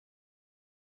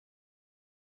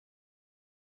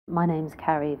My name's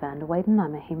Carrie van der Weyden.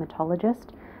 I'm a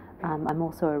haematologist. I'm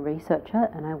also a researcher,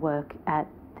 and I work at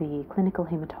the clinical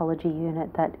haematology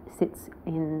unit that sits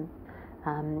in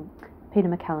Peter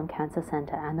MacCallum Cancer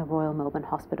Centre and the Royal Melbourne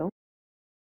Hospital.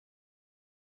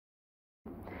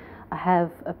 I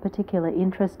have a particular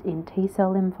interest in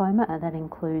T-cell lymphoma, and that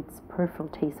includes peripheral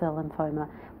T-cell lymphoma,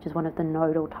 which is one of the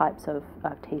nodal types of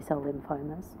T-cell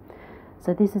lymphomas.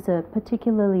 So this is a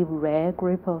particularly rare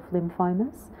group of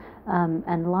lymphomas,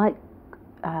 and like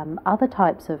other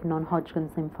types of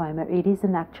non-Hodgkin's lymphoma, it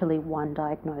isn't actually one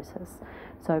diagnosis.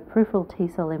 So peripheral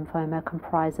T-cell lymphoma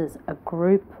comprises a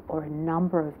group or a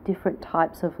number of different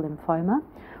types of lymphoma,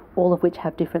 all of which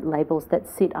have different labels that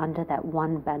sit under that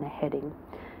one banner heading.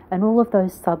 And all of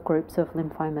those subgroups of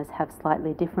lymphomas have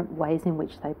slightly different ways in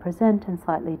which they present and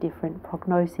slightly different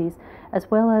prognoses, as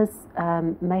well as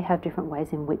may have different ways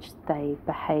in which they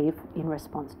behave in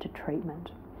response to treatment.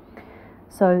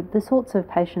 So the sorts of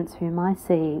patients whom I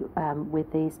see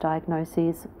with these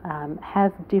diagnoses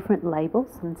have different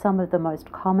labels, and some of the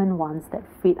most common ones that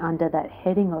fit under that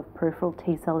heading of peripheral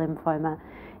T-cell lymphoma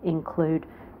include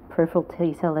peripheral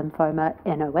T-cell lymphoma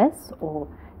NOS, or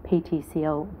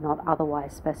PTCL not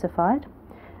otherwise specified.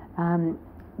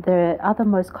 The other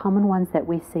most common ones that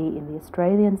we see in the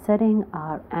Australian setting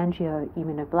are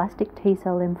angioimmunoblastic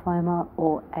T-cell lymphoma,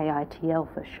 or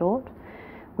AITL for short.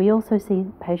 We also see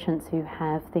patients who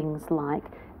have things like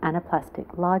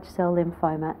anaplastic large cell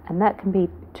lymphoma, and that can be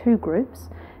two groups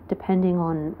depending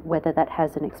on whether that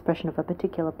has an expression of a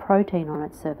particular protein on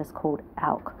its surface called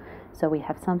ALK. So we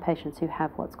have some patients who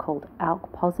have what's called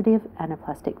ALK positive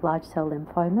anaplastic large cell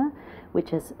lymphoma,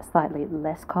 which is slightly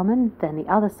less common than the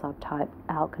other subtype,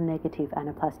 ALK negative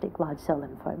anaplastic large cell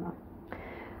lymphoma.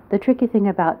 The tricky thing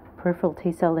about peripheral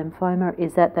T-cell lymphoma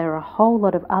is that there are a whole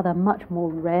lot of other much more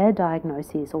rare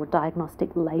diagnoses or diagnostic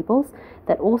labels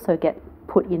that also get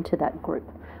put into that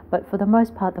group. But for the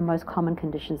most part, the most common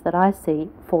conditions that I see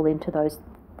fall into those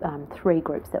three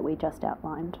groups that we just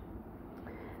outlined.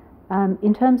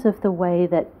 In terms of the way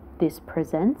that this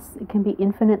presents, it can be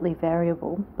infinitely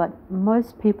variable, but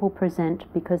most people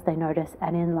present because they notice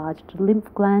an enlarged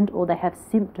lymph gland, or they have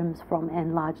symptoms from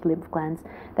enlarged lymph glands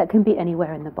that can be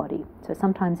anywhere in the body. So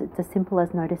sometimes it's as simple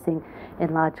as noticing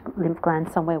enlarged lymph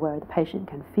glands somewhere where the patient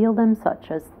can feel them, such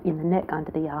as in the neck,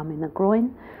 under the arm, in the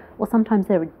groin, or sometimes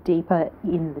they're deeper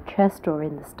in the chest or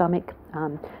in the stomach,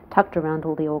 tucked around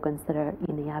all the organs that are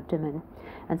in the abdomen.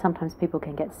 And sometimes people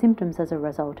can get symptoms as a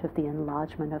result of the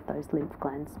enlargement of those lymph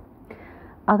glands.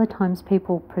 Other times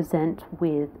people present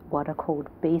with what are called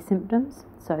B symptoms,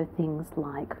 so things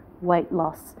like weight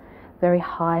loss, very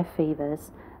high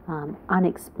fevers,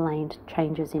 unexplained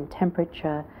changes in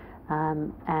temperature,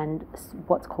 and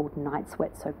what's called night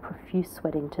sweat, so profuse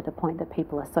sweating to the point that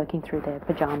people are soaking through their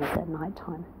pajamas at night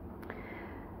time.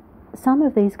 Some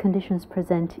of these conditions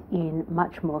present in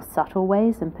much more subtle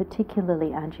ways, and particularly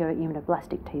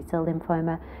angioimmunoblastic T-cell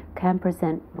lymphoma can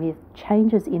present with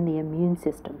changes in the immune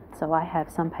system. So I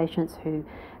have some patients who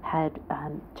had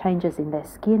changes in their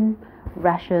skin,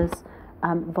 rashes,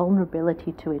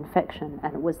 vulnerability to infection,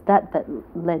 and it was that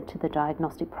led to the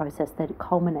diagnostic process that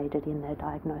culminated in their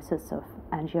diagnosis of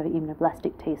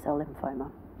angioimmunoblastic T-cell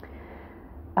lymphoma.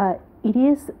 It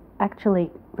is actually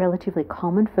relatively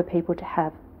common for people to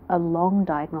have a long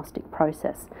diagnostic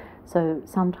process. So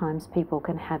sometimes people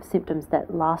can have symptoms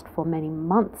that last for many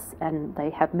months, and they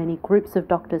have many groups of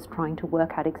doctors trying to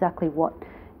work out exactly what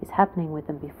is happening with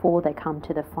them before they come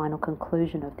to the final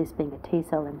conclusion of this being a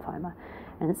T-cell lymphoma.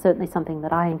 And it's certainly something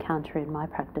that I encounter in my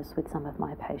practice with some of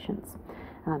my patients.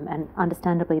 And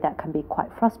understandably that can be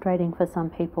quite frustrating for some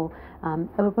people,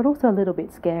 but also a little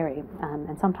bit scary.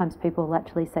 And sometimes people will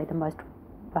actually say the most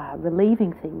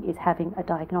relieving thing is having a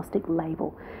diagnostic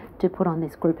label to put on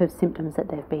this group of symptoms that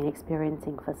they've been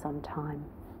experiencing for some time.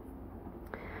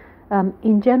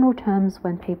 In general terms,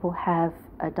 when people have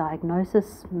a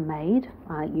diagnosis made,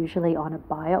 usually on a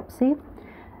biopsy,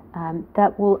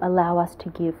 that will allow us to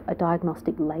give a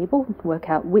diagnostic label, work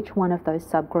out which one of those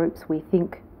subgroups we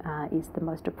think is the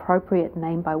most appropriate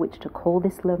name by which to call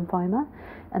this lymphoma,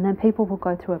 and then people will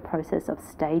go through a process of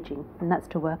staging, and that's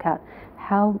to work out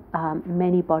how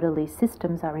many bodily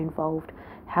systems are involved,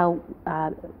 how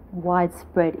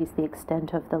widespread is the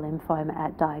extent of the lymphoma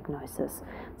at diagnosis.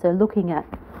 So looking at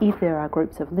if there are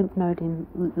groups of lymph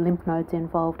nodes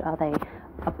involved, are they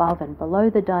above and below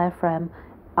the diaphragm,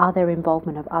 are there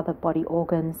involvement of other body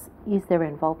organs, is there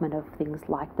involvement of things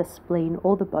like the spleen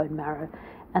or the bone marrow,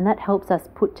 and that helps us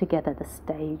put together the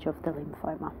stage of the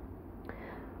lymphoma.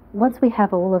 Once we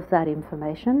have all of that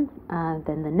information,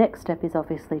 then the next step is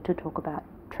obviously to talk about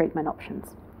treatment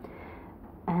options.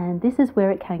 And this is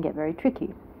where it can get very tricky.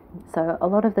 So a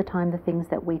lot of the time the things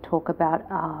that we talk about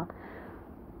are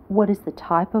what is the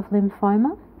type of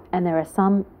lymphoma, and there are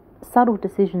some subtle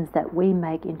decisions that we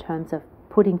make in terms of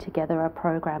putting together a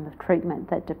program of treatment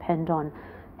that depend on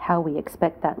how we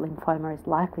expect that lymphoma is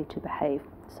likely to behave.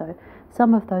 So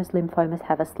some of those lymphomas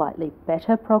have a slightly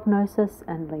better prognosis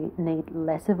and need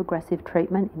less of aggressive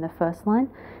treatment in the first line,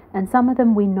 and some of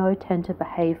them we know tend to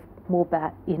behave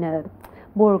in a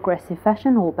more aggressive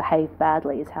fashion, or behave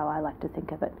badly is how I like to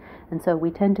think of it. And so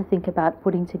we tend to think about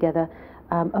putting together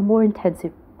a more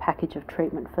intensive package of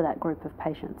treatment for that group of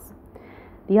patients.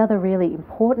 The other really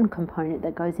important component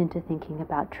that goes into thinking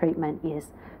about treatment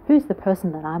is who's the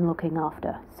person that I'm looking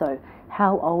after. So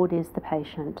how old is the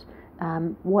patient?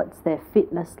 What's their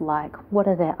fitness like? What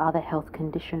are their other health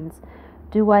conditions?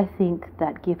 Do I think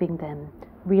that giving them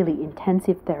really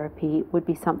intensive therapy would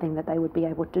be something that they would be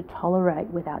able to tolerate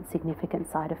without significant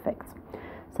side effects?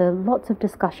 So lots of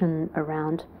discussion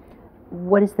around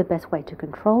what is the best way to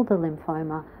control the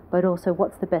lymphoma, but also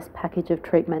what's the best package of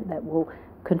treatment that will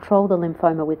control the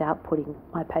lymphoma without putting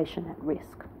my patient at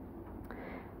risk.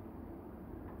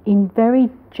 In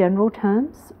very general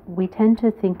terms, we tend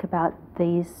to think about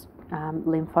these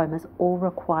lymphomas all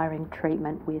requiring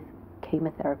treatment with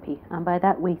chemotherapy, and by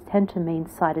that we tend to mean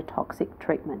cytotoxic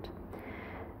treatment.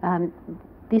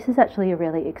 This is actually a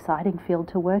really exciting field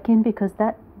to work in, because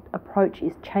that approach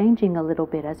is changing a little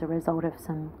bit as a result of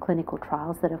some clinical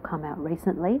trials that have come out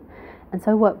recently. And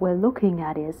so what we're looking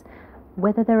at is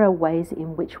whether there are ways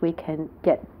in which we can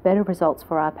get better results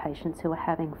for our patients who are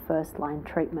having first-line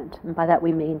treatment. And by that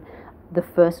we mean the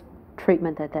first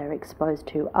treatment that they're exposed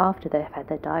to after they've had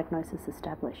their diagnosis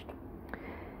established.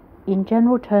 In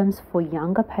general terms, for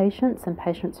younger patients and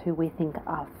patients who we think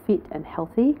are fit and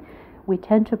healthy, we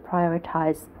tend to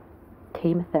prioritize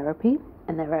chemotherapy,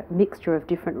 and there are a mixture of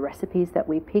different recipes that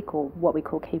we pick, or what we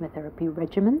call chemotherapy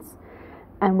regimens.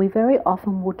 And we very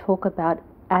often will talk about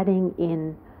adding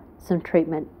in some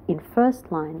treatment in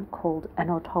first line called an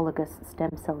autologous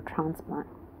stem cell transplant.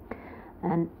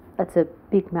 And that's a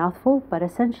big mouthful, but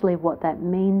essentially what that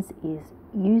means is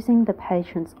using the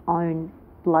patient's own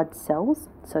blood cells,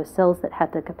 so cells that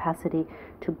have the capacity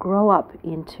to grow up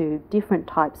into different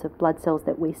types of blood cells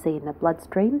that we see in the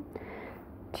bloodstream,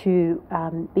 to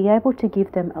be able to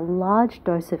give them a large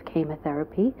dose of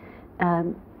chemotherapy,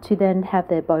 to then have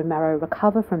their bone marrow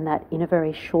recover from that in a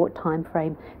very short time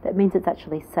frame. That means it's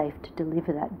actually safe to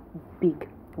deliver that big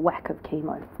whack of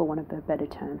chemo, for want of a better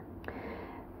term.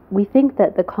 We think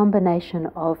that the combination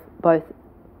of both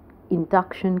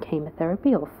induction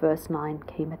chemotherapy, or first-line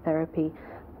chemotherapy,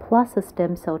 plus a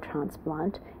stem cell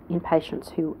transplant in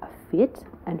patients who are fit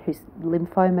and whose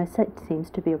lymphoma seems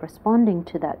to be responding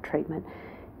to that treatment,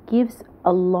 gives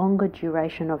a longer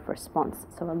duration of response,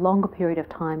 so a longer period of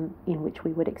time in which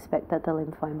we would expect that the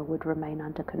lymphoma would remain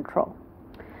under control.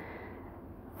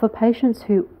 For patients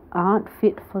who aren't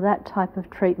fit for that type of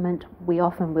treatment, we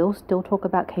often will still talk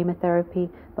about chemotherapy,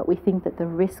 but we think that the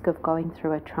risk of going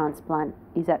through a transplant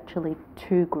is actually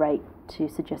too great to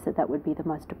suggest that that would be the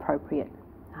most appropriate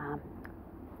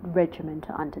regimen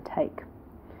to undertake.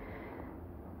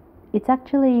 It's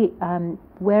actually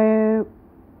where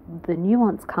the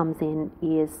nuance comes in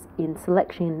is in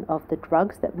selection of the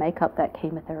drugs that make up that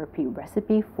chemotherapy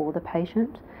recipe for the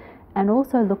patient, and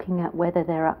also looking at whether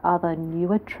there are other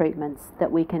newer treatments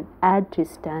that we can add to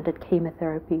standard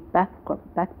chemotherapy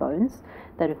backbones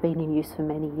that have been in use for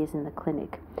many years in the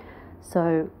clinic.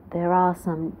 So there are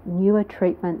some newer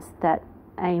treatments that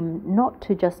aim not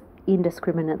to just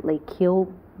indiscriminately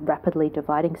kill rapidly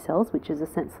dividing cells, which is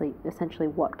essentially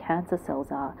what cancer cells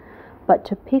are, but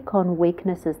to pick on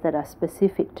weaknesses that are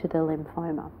specific to the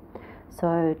lymphoma.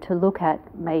 So to look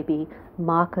at maybe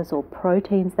markers or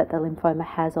proteins that the lymphoma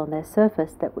has on their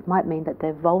surface that might mean that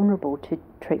they're vulnerable to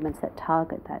treatments that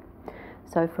target that.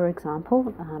 So for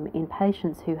example, in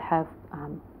patients who have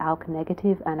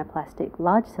ALK-negative anaplastic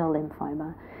large cell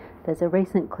lymphoma, there's a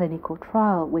recent clinical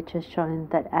trial which has shown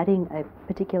that adding a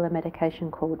particular medication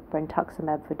called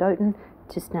brentuximab vedotin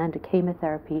to standard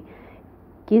chemotherapy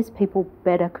gives people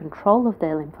better control of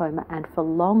their lymphoma and for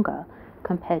longer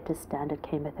compared to standard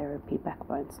chemotherapy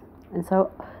backbones. And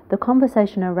so the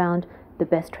conversation around the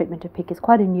best treatment to pick is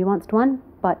quite a nuanced one,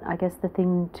 but I guess the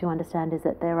thing to understand is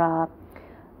that there are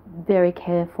very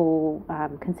careful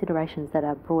considerations that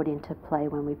are brought into play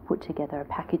when we put together a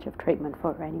package of treatment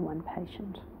for any one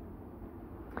patient.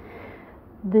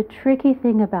 The tricky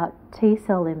thing about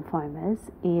T-cell lymphomas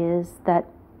is that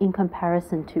in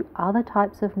comparison to other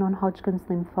types of non-Hodgkin's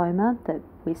lymphoma that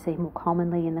we see more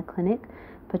commonly in the clinic,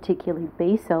 particularly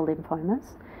B-cell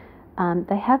lymphomas,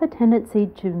 they have a tendency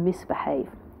to misbehave.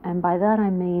 And by that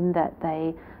I mean that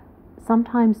they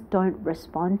sometimes don't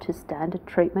respond to standard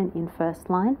treatment in first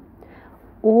line,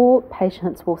 or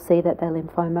patients will see that their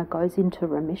lymphoma goes into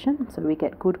remission, so we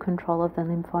get good control of the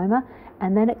lymphoma,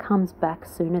 and then it comes back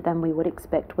sooner than we would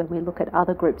expect when we look at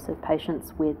other groups of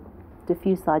patients with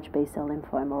diffuse large B-cell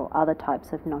lymphoma or other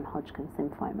types of non-Hodgkin's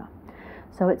lymphoma.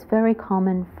 So it's very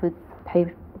common for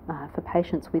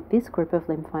patients with this group of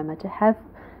lymphoma to have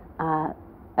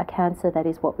a cancer that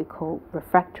is what we call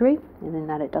refractory, in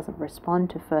that it doesn't respond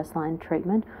to first-line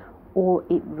treatment, or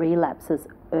it relapses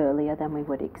earlier than we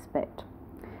would expect.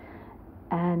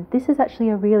 And this is actually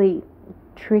a really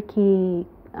tricky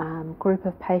group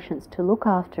of patients to look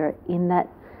after, in that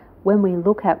when we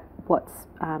look at what's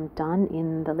done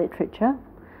in the literature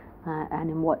and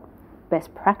in what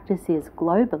best practice is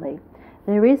globally,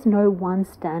 there is no one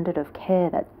standard of care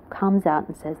that comes out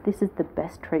and says this is the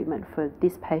best treatment for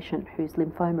this patient whose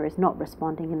lymphoma is not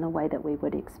responding in the way that we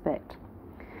would expect.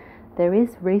 There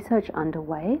is research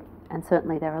underway, and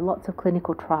certainly there are lots of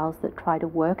clinical trials that try to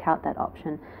work out that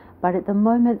option, but at the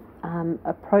moment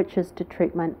approaches to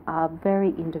treatment are very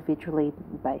individually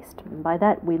based. And by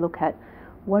that we look at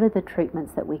what are the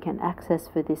treatments that we can access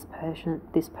for this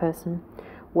person,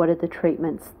 what are the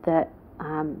treatments that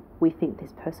we think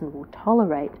this person will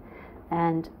tolerate,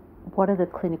 and what are the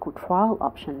clinical trial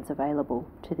options available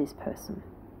to this person.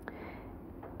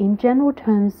 In general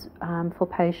terms, for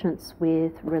patients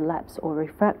with relapse or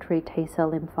refractory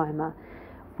T-cell lymphoma,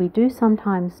 we do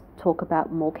sometimes talk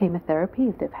about more chemotherapy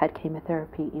if they've had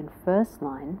chemotherapy in first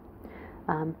line,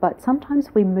 but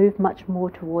sometimes we move much more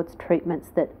towards treatments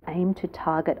that aim to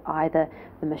target either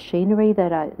the machinery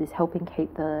that is helping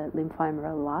keep the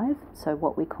lymphoma alive, so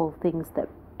what we call things that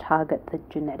target the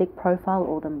genetic profile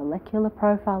or the molecular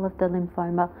profile of the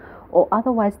lymphoma, or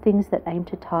otherwise things that aim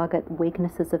to target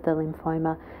weaknesses of the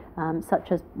lymphoma,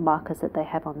 such as markers that they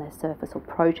have on their surface or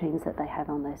proteins that they have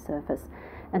on their surface.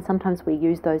 And sometimes we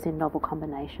use those in novel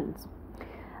combinations.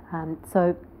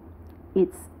 So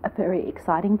it's a very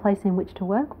exciting place in which to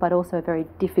work, but also a very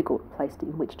difficult place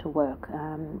in which to work.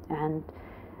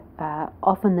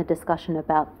 Often the discussion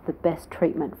about the best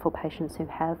treatment for patients who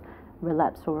have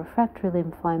relapsed or refractory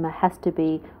lymphoma has to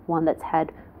be one that's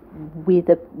had with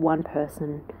one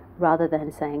person, rather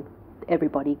than saying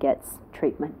everybody gets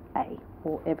treatment A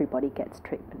or everybody gets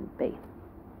treatment B.